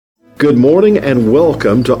Good morning and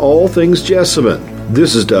welcome to All Things Jessamine.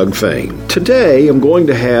 This is Doug Fain. Today I'm going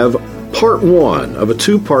to have part one of a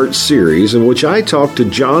two-part series in which I talk to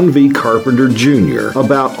John V. Carpenter Jr.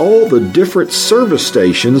 about all the different service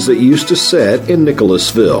stations that used to set in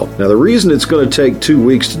Nicholasville. Now, the reason it's going to take 2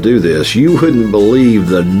 weeks to do this, you wouldn't believe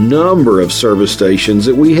the number of service stations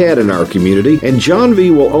that we had in our community, and John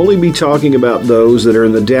V. will only be talking about those that are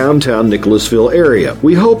in the downtown Nicholasville area.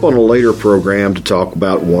 We hope on a later program to talk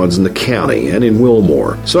about ones in the county and in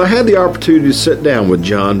Wilmore. So I had the opportunity to sit down with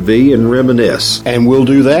John V. and reminisce, and we'll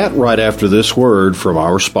do that right after this word from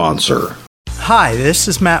our sponsor. Hi, this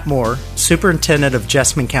is Matt Moore, Superintendent of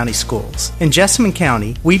Jessamine County Schools. In Jessamine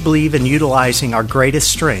County, we believe in utilizing our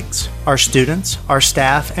greatest strengths, our students, our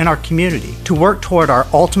staff, and our community, to work toward our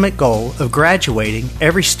ultimate goal of graduating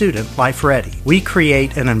every student life ready. We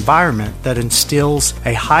create an environment that instills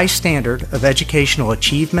a high standard of educational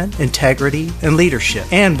achievement, integrity, and leadership,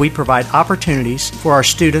 and we provide opportunities for our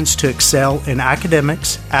students to excel in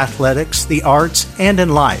academics, athletics, the arts, and in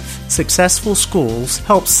life. Successful schools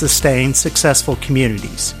help sustain successful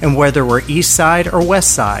communities, and whether we're East Side or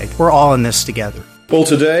West Side, we're all in this together. Well,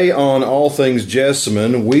 today on All Things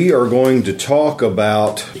Jessamine, we are going to talk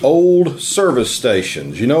about old service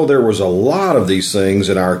stations. You know, there was a lot of these things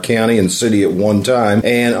in our county and city at one time,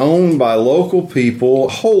 and owned by local people, a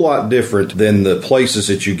whole lot different than the places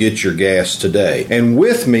that you get your gas today. And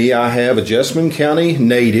with me, I have a Jessamine County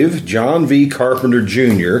native, John V. Carpenter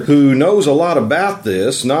Jr., who knows a lot about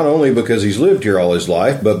this, not only because he's lived here all his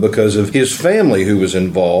life, but because of his family who was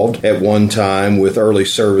involved at one time with early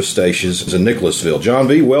service stations in Nicholasville. John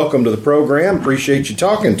V., welcome to the program. Appreciate you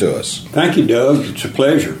talking to us. Thank you, Doug. It's a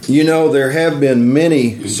pleasure. You know, there have been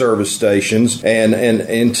many service stations and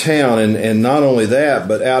in town, and not only that,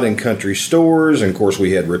 but out in country stores. And, of course,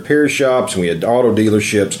 we had repair shops and we had auto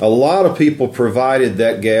dealerships. A lot of people provided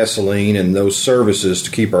that gasoline and those services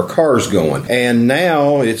to keep our cars going. And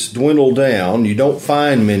now it's dwindled down. You don't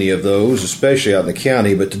find many of those, especially out in the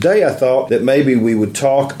county. But today I thought that maybe we would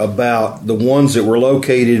talk about the ones that were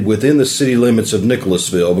located within the city limits of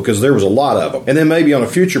Nicholasville, because there was a lot of them. And then maybe on a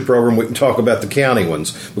future program we can talk about the county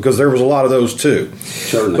ones, because there was a lot of those too.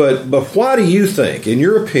 Certainly. But why do you think, in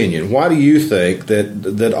your opinion, why do you think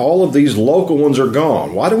that all of these local ones are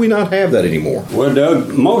gone? Why do we not have that anymore? Well, Doug,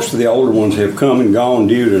 most of the older ones have come and gone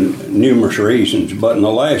due to numerous reasons, but in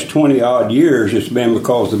the last 20-odd years, it's been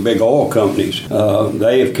because the big oil companies,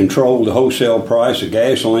 they have controlled the wholesale price of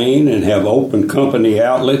gasoline and have opened company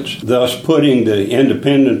outlets, thus putting the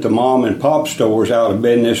independent, the mom and pop stores out of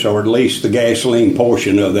business, or at least the gasoline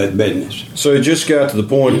portion of that business. So it just got to the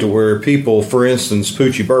point to where people, for instance,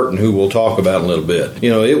 Poochie Burton, who we'll talk about in a little bit, you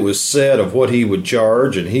know, it was said of what he would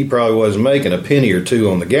charge, and he probably wasn't making a penny or two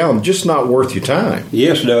on the gallon, just not worth your time.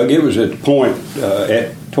 Yes, Doug, it was at the point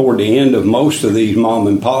toward the end of most of these mom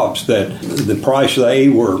and pops that the price they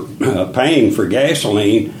were paying for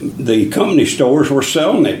gasoline, the company stores were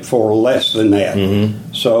selling it for less than that.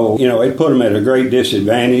 Mm-hmm. So, you know, it put them at a great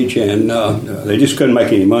disadvantage, and they just couldn't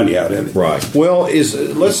make any money out of it. Right. Well,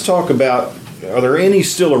 let's talk about, are there any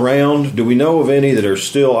still around? Do we know of any that are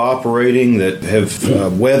still operating that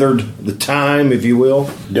have weathered the time, if you will?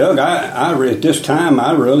 Doug, I at this time,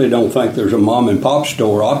 I really don't think there's a mom and pop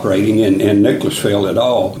store operating in Nicholasville at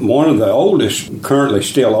all. One of the oldest currently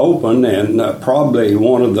still open, and probably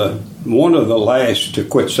one of the last to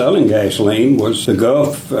quit selling gasoline was the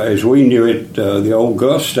Gulf, as we knew it, the old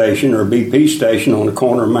Gulf station or BP station on the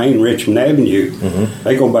corner of Main Richmond Avenue. Mm-hmm.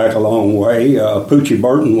 They go back a long way. Poochie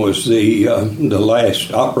Burton was the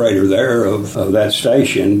last operator there of that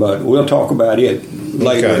station, but we'll talk about it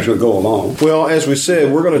later as we go along. Well, as we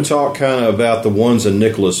said, we're going to talk kind of about the ones in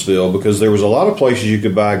Nicholasville, because there was a lot of places you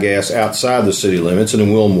could buy gas outside the city limits and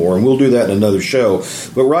in Wilmore, and we'll do that in another show.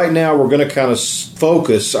 But right now we're going to kind of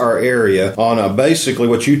focus our area on basically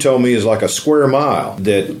what you told me is like a square mile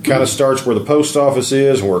that kind of starts where the post office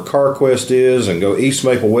is and where CarQuest is and go East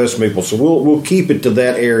Maple, West Maple. So we'll keep it to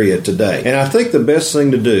that area today. And I think the best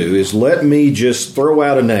thing to do is let me just throw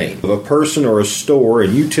out a name of a person or a store,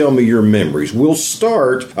 and you tell me your memories. We'll start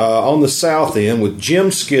on the south end with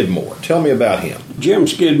Jim Skidmore. Tell me about him. Jim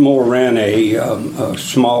Skidmore ran a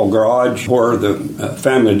small garage where the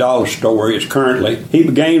Family Dollar store is currently. He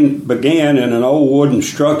began in an old wooden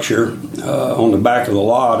structure on the back of the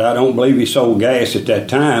lot. I don't believe he sold gas at that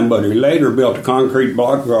time, but he later built a concrete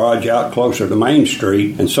block garage out closer to Main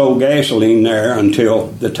Street and sold gasoline there until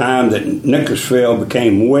the time that Nicholasville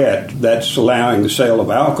became wet. That's allowing the sale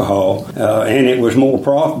of alcohol, and it was more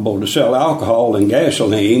profitable to sell alcohol than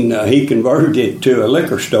gasoline. He converted it to a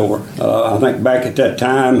liquor store. I think back back at that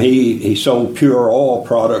time, he sold pure oil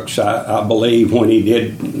products, I believe, when he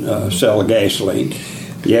did sell gasoline.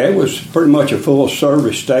 Yeah, it was pretty much a full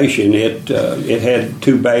service station. It had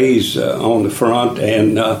 2 bays on the front,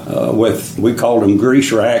 and with, we called them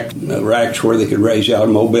grease racks where they could raise the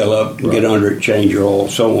automobile up, and get under it, change your oil,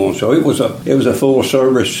 so on. So it was a full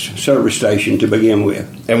service station to begin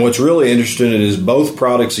with. And what's really interesting is both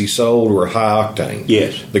products he sold were high octane.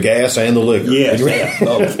 Yes, the gas and the liquor. Yes,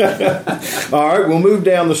 both. All right, we'll move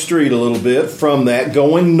down the street a little bit from that,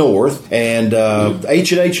 going north, and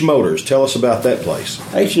H&H Motors. Tell us about that place.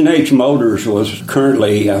 H&H Motors was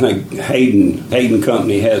currently, I think, Hayden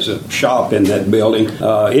Company has a shop in that building.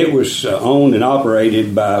 It was owned and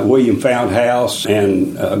operated by William Foundhouse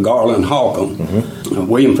and Garland Holcomb. Mm-hmm.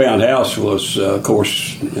 William Foundhouse was, of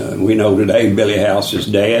course, we know today, Billy House's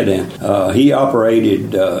dad, and he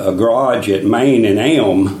operated a garage at Main and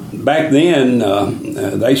Elm. Back then,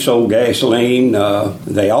 they sold gasoline.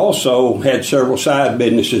 They also had several side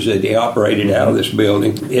businesses that they operated out of this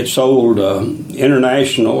building. It sold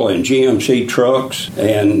International and GMC trucks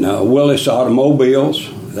and Willis automobiles.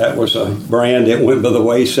 That was a brand that went by the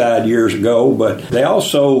wayside years ago, but they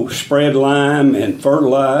also spread lime and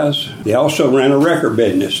fertilize. They also ran a record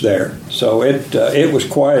business there. So it was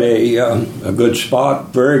quite a good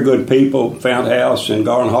spot. Very good people. Foundhouse and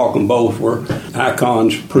Garland Holcomb both were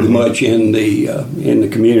icons pretty much in the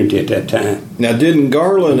community at that time. Now, didn't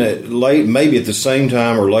Garland maybe at the same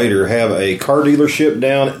time or later have a car dealership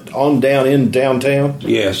down in downtown?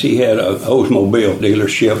 Yes, he had a Oldsmobile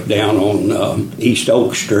dealership down on East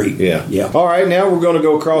Oak Street. Yeah. All right, now we're going to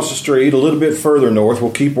go across the street a little bit further north.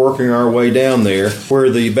 We'll keep working our way down there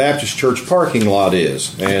where the Baptist Church parking lot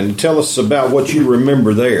is. And tell us about what you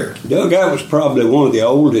remember there. Doug, that was probably one of the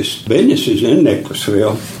oldest businesses in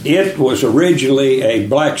Nicholasville. It was originally a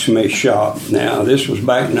blacksmith shop. Now, this was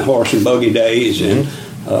back in the horse and buggy days, and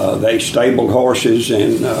they stabled horses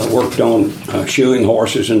and worked on shoeing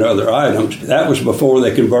horses and other items. That was before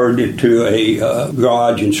they converted it to a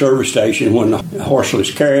garage and service station when the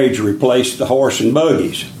horseless carriage replaced the horse and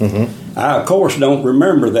buggies. Mm-hmm. I, of course, don't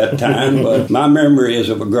remember that time, but my memory is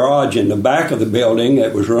of a garage in the back of the building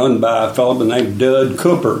that was run by a fellow named Doug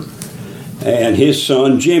Cooper and his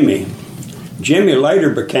son Jimmy. Jimmy later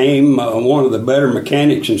became one of the better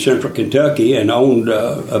mechanics in central Kentucky and owned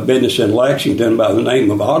a business in Lexington by the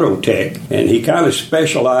name of Autotech. And he kind of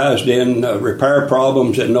specialized in repair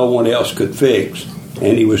problems that no one else could fix.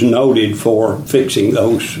 And he was noted for fixing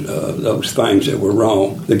those things that were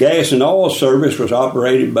wrong. The gas and oil service was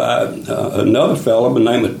operated by another fellow by the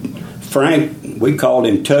name of Frank. We called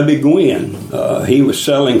him Tubby Gwynn. He was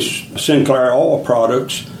selling Sinclair oil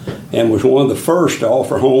products and was one of the first to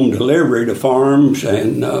offer home delivery to farms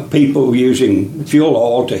and people using fuel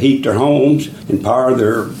oil to heat their homes and power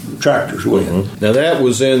their tractors with. Mm-hmm. Now, that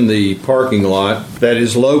was in the parking lot that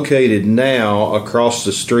is located now across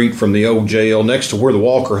the street from the old jail next to where the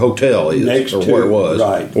Walker Hotel is, where it was.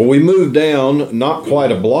 Right. Well, we moved down not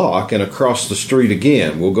quite a block and across the street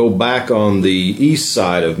again. We'll go back on the east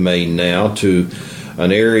side of Main now to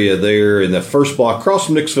an area there in the first block across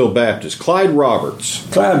from Nicholasville Baptist. Clyde Roberts.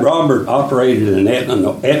 Clyde Robert operated an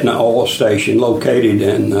Aetna oil station located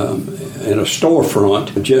in a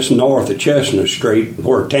storefront just north of Chestnut Street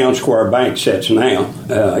where Town Square Bank sits now.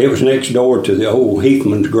 It was next door to the old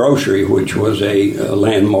Heathman's Grocery, which was a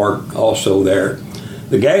landmark also there.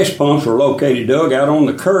 The gas pumps were located, Doug, out on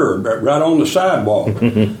the curb, right on the sidewalk.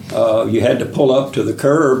 You had to pull up to the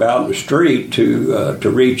curb out in the street to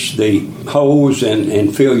reach the hose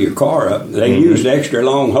and fill your car up. They used extra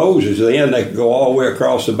long hoses then. They could go all the way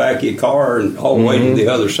across the back of your car and all the way to the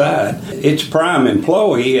other side. Its prime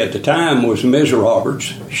employee at the time was Ms.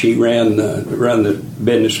 Roberts. She ran the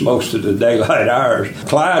business most of the daylight hours.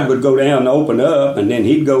 Clyde would go down and open up, and then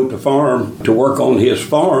he'd go to work on his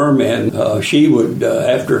farm, and she would,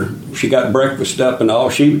 after she got breakfast up and all,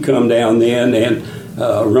 she would come down then and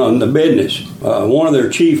run the business. One of their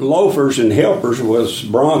chief loafers and helpers was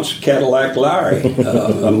Bronx Cadillac Larry,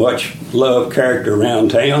 a much-loved character around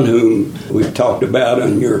town whom we've talked about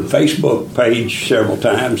on your Facebook page several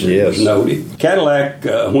times. It was noted. Cadillac,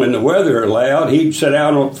 when the weather allowed, he'd sit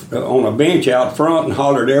out on a bench out front and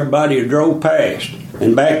holler at everybody who drove past.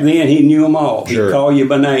 And back then, he knew them all. He'd call you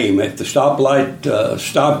by name. If the stoplight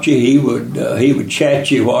stopped you, he would chat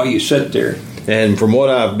you while you sit there. And from what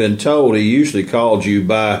I've been told, he usually called you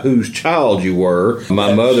by whose child you were.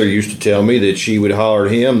 My mother used to tell me that she would holler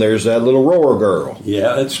at him, "There's that little Roar girl."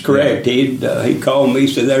 Yeah, that's correct. Yeah. He'd call me,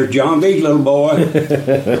 say, "There's John B's little boy."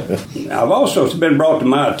 I've also, it's been brought to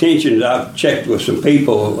my attention that I've checked with some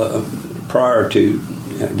people prior to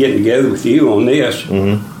getting together with you on this.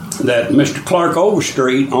 Mm-hmm. that Mr. Clark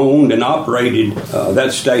Overstreet owned and operated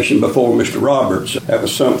that station before Mr. Roberts. That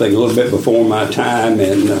was something a little bit before my time,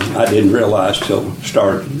 and I didn't realize till I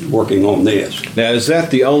started working on this. Now, is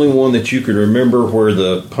that the only one that you can remember where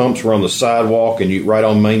the pumps were on the sidewalk and right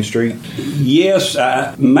on Main Street? Yes,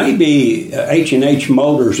 maybe H&H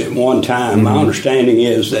Motors at one time. Mm-hmm. My understanding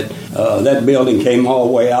is that that building came all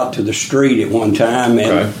the way out to the street at one time,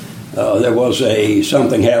 and there was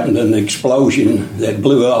something happened, an explosion that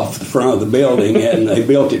blew off the front of the building, and they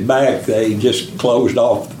built it back. They just closed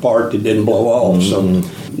off the part that didn't blow off. Mm-hmm.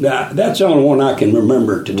 So that's the only one I can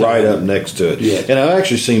remember today. Right up next to it. Yes. And I've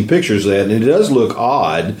actually seen pictures of that, and it does look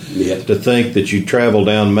odd to think that you travel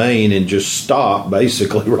down Main and just stop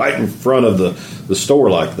basically right in front of the store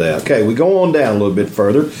like that. Okay, we go on down a little bit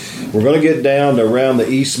further. We're going to get down to around the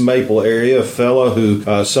East Maple area, a fellow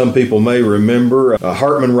who some people may remember,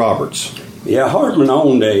 Hartman Roberts. Yeah, Hartman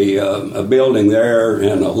owned a building there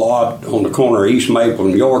and a lot on the corner of East Maple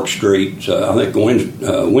and York Street. I think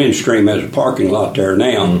Windstream has a parking lot there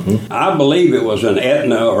now. Mm-hmm. I believe it was an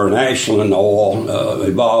Aetna or an Ashland Oil,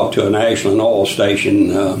 evolved to an Ashland Oil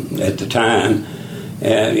station at the time.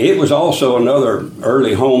 And it was also another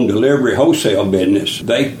early home delivery wholesale business.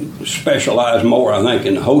 They specialized more, I think,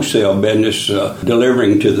 in the wholesale business,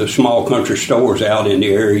 delivering to the small country stores out in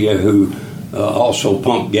the area who also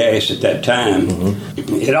pumped gas at that time.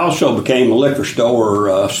 Mm-hmm. It also became a liquor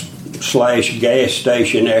store / gas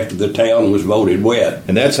station after the town was voted wet.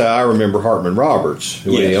 And that's how I remember Hartman Roberts,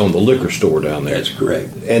 who he owned the liquor store down there. That's correct.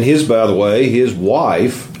 And by the way, his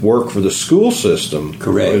wife worked for the school system.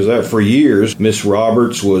 Correct. Was that for years? Miss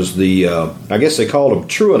Roberts was the, I guess they called them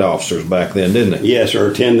truant officers back then, didn't they? Yes, or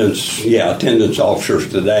attendance officers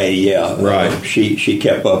today, yeah. Right. She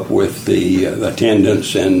kept up with the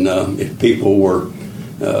attendance, and if people were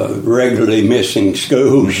regularly missing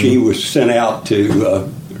school, mm-hmm. she was sent out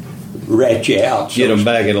to rat you out. Get them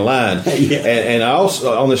back in line. Yeah. And I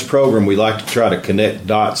also, on this program, we like to try to connect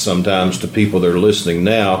dots sometimes to people that are listening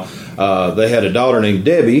now. They had a daughter named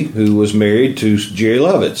Debbie who was married to Jerry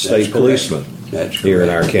Lovett, state policeman. That's here in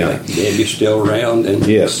our county. Debbie's still around, and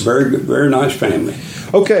yes, very good, very nice family.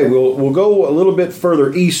 Okay, we'll go a little bit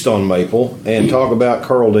further east on Maple and talk about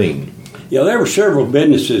Carl Dean. Yeah, there were several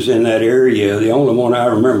businesses in that area. The only one I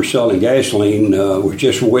remember selling gasoline was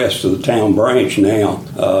just west of the town branch now.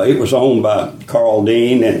 It was owned by Carl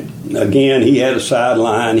Dean, and again, he had a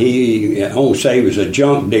sideline. I won't say he was a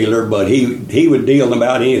junk dealer, but he would deal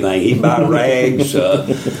about anything. He'd buy rags,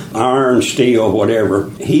 iron, steel,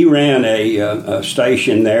 whatever. He ran a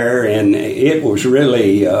station there, and it was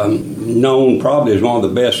really known probably as one of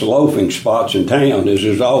the best loafing spots in town.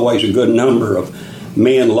 There's always a good number of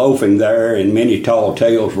men loafing there, and many tall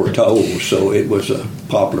tales were told, so it was a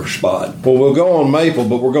popular spot. Well, we'll go on Maple,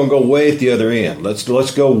 but we're going to go way at the other end. Let's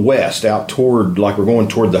go west, out toward, like we're going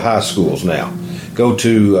toward the high schools now. Go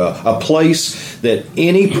to a place that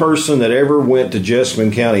any person that ever went to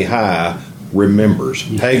Jessamine County High remembers,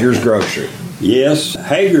 Hager's Grocery. Yes,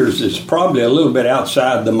 Hager's is probably a little bit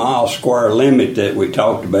outside the mile square limit that we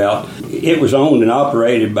talked about. It was owned and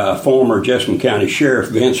operated by former Jessamine County Sheriff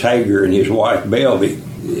Vince Hager and his wife Belvy.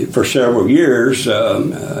 For several years,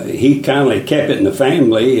 he kindly kept it in the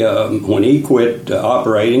family. When he quit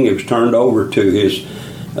operating, it was turned over to his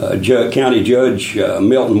county judge,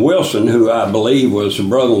 Milton Wilson, who I believe was a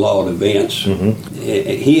brother-in-law to Vince. Mm-hmm.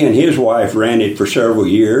 He and his wife ran it for several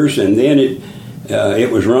years, and then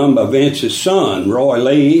it was run by Vince's son, Roy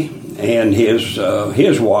Lee, and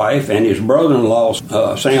his wife, and his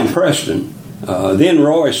brother-in-law, Sam Preston. Then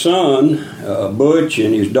Roy's son, Butch,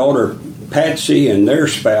 and his daughter, Patsy, and their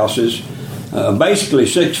spouses, basically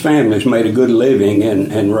 6 families made a good living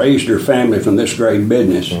and raised their family from this great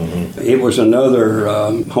business. Mm-hmm. It was another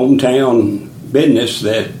hometown business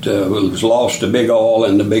that was lost to Big Oil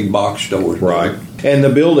and the big box stores. Right. And the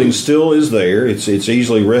building still is there. It's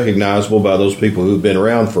easily recognizable by those people who've been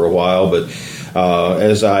around for a while. But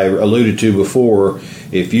as I alluded to before,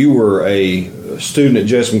 if you were a student at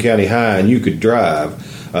Jessamine County High and you could drive,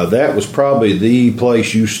 that was probably the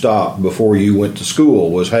place you stopped before you went to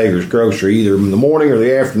school, was Hager's Grocery, either in the morning or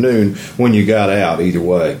the afternoon when you got out, either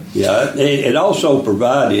way. Yeah, it also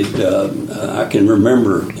provided, I can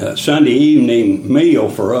remember, Sunday evening meal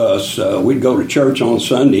for us. We'd go to church on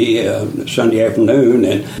Sunday afternoon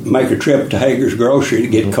and make a trip to Hager's Grocery to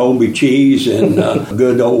get Colby cheese and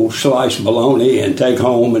good old sliced bologna and take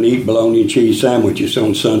home and eat bologna and cheese sandwiches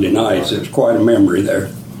on Sunday nights. It was quite a memory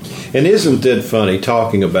there. And isn't it funny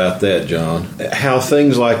talking about that, John? How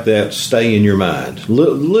things like that stay in your mind.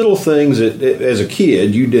 Little things that, as a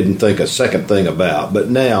kid, you didn't think a second thing about, but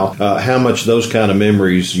now, how much those kind of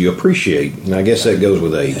memories you appreciate. And I guess that goes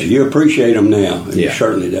with age. You appreciate them now. You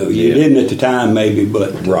certainly do. You didn't at the time, maybe,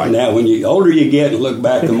 but now when the older you get and look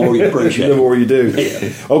back, the more you appreciate the more you do.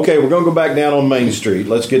 Yeah. Okay, we're going to go back down on Main Street.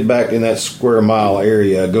 Let's get back in that square mile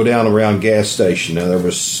area. Go down around gas station. Now, there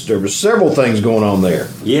was several things going on there.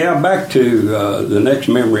 Yeah, back to the next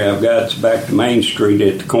memory I've got is back to Main Street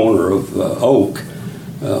at the corner of Oak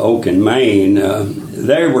and Main.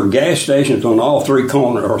 There were gas stations on all three of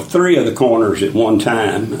the corners at one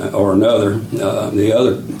time or another. The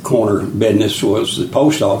other corner business was the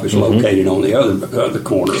post office located on the other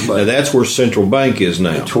corner. But now that's where Central Bank is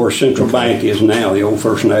now. That's where Central Bank is now, the old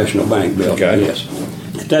First National Bank building. Okay. Yes.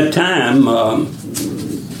 At that time,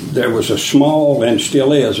 there was a small, and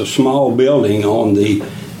still is, a small building on the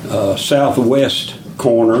southwest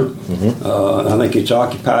corner. I think it's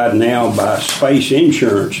occupied now by Space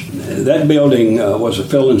Insurance. That building was a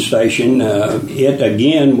filling station. It,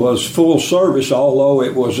 again, was full service, although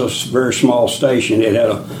it was a very small station. It had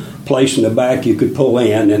a place in the back you could pull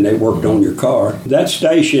in, and they worked on your car. That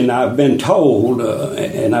station, I've been told,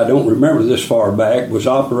 and I don't remember this far back, was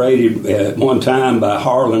operated at one time by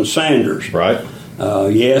Harlan Sanders. Right.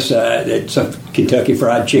 Yes, it's a Kentucky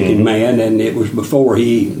Fried Chicken man, and it was before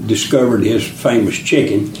he discovered his famous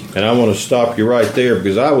chicken. And I want to stop you right there,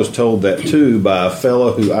 because I was told that too by a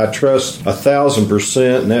fellow who I trust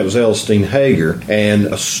 1,000%, and that was Elstein Hager. And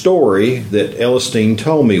a story that Elstein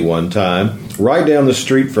told me one time, right down the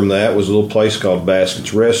street from that was a little place called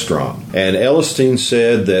Baskett's Restaurant. And Elstein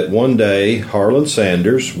said that one day Harlan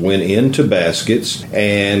Sanders went into Baskett's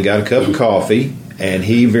and got a cup of coffee, and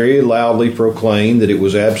he very loudly proclaimed that it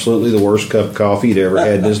was absolutely the worst cup of coffee he'd ever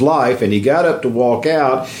had in his life. And he got up to walk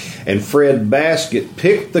out, and Fred Baskett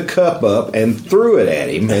picked the cup up and threw it at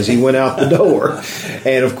him as he went out the door.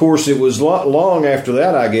 And, of course, it was long after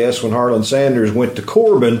that, I guess, when Harlan Sanders went to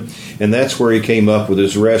Corbin, and that's where he came up with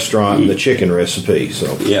his restaurant and the chicken recipe.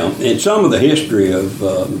 So yeah, and some of the history of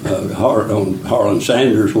Harlan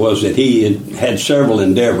Sanders was that he had several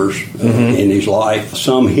endeavors in his life.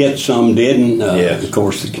 Some hit, some didn't. Yes. Of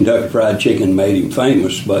course, the Kentucky Fried Chicken made him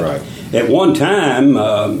famous. But at one time,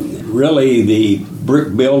 really the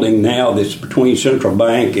brick building now that's between Central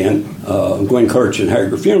Bank and Gwen Kurtz and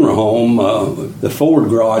Hager Funeral Home, the Ford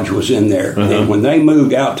garage was in there. And when they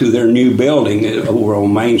moved out to their new building over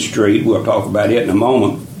on Main Street, we'll talk about it in a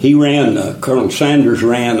moment, Colonel Sanders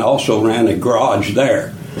also ran a garage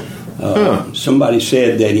there. Somebody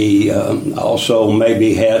said that he also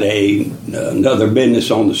maybe had another business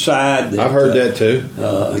on the side. I've heard that too.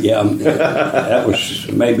 That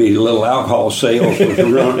was maybe a little alcohol sales was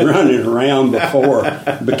running around before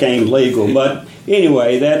it became legal. But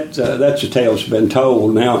anyway, that's a tale that's been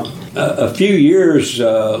told. Now, a few years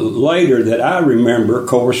later that I remember, of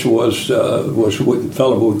course, was what a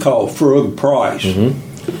fellow would call Frug Price.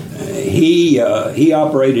 He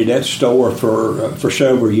operated that store for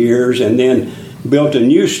several years, and then built a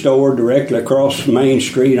new store directly across Main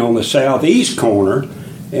Street on the southeast corner,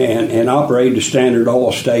 and operated a Standard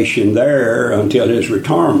Oil station there until his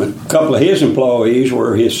retirement. A couple of his employees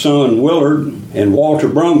were his son Willard and Walter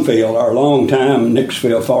Brumfield, our longtime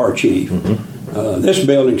Nicholasville fire chief. This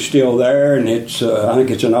building's still there, and I think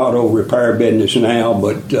it's an auto repair business now,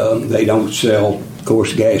 but they don't sell, of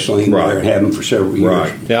course, gasoline there and haven't for several years.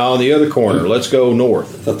 Right. Now, on the other corner, let's go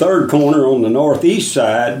north. The third corner on the northeast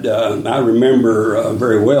side, I remember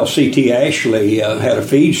very well, C.T. Ashley had a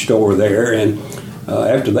feed store there, and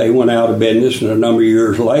after they went out of business, and a number of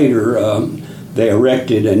years later, they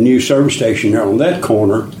erected a new service station there on that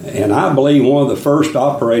corner, and I believe one of the first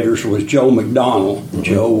operators was Joe McDonald.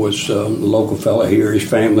 Joe was a local fellow here. His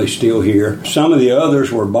family's still here. Some of the others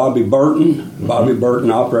were Bobby Burton. Bobby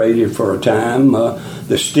Burton operated for a time.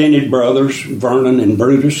 The Stinnett brothers, Vernon and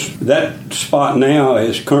Brutus. That spot now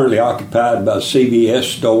is currently occupied by the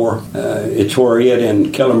CVS store. It's where it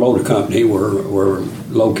and Keller Motor Company were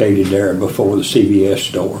located there before the CVS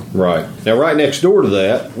store. Right. Now, right next door to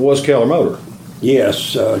that was Keller Motor.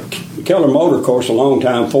 Yes, Keller Motor, of course, a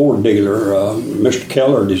long-time Ford dealer. Mr.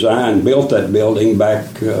 Keller built that building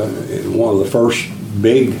back in one of the first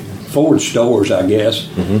big Ford stores, I guess.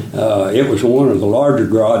 It was one of the larger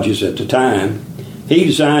garages at the time. He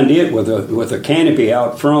designed it with a canopy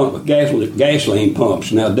out front with gasoline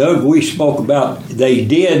pumps. Now, Doug, we spoke about they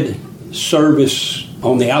did service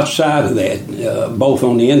on the outside of that, both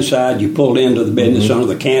on the inside, you pulled into the business under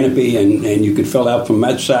the canopy, and you could fill out from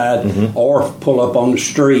that side, or pull up on the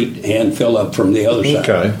street and fill up from the other side.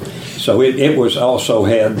 Okay. So it was also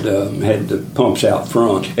had the pumps out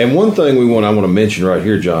front. And one thing I want to mention right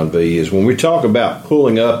here, John V, is when we talk about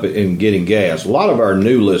pulling up and getting gas, a lot of our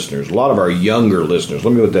new listeners, a lot of our younger listeners,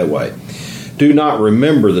 let me put it that way, do not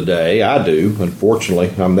remember the day. I do,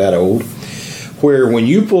 unfortunately, I'm that old, where when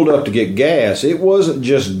you pulled up to get gas, it wasn't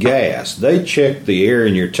just gas. They checked the air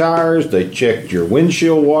in your tires, they checked your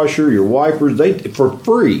windshield washer, your wipers, for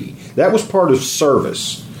free. That was part of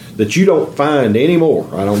service that you don't find anymore,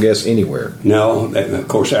 I don't guess, anywhere. No, of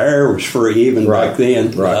course, air was free even back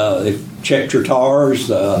then. Right. They checked your tires.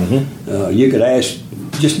 You could ask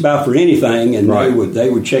just about for anything, and they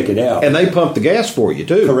would check it out. And they pumped the gas for you,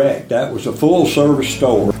 too. Correct. That was a full-service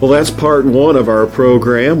store. Well, that's part one of our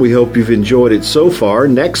program. We hope you've enjoyed it so far.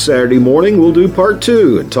 Next Saturday morning, we'll do part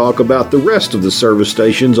two and talk about the rest of the service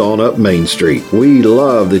stations on up Main Street. We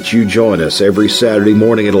love that you join us every Saturday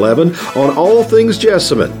morning at 11 on All Things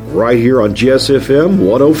Jessamine, right here on Jess FM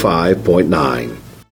 105.9.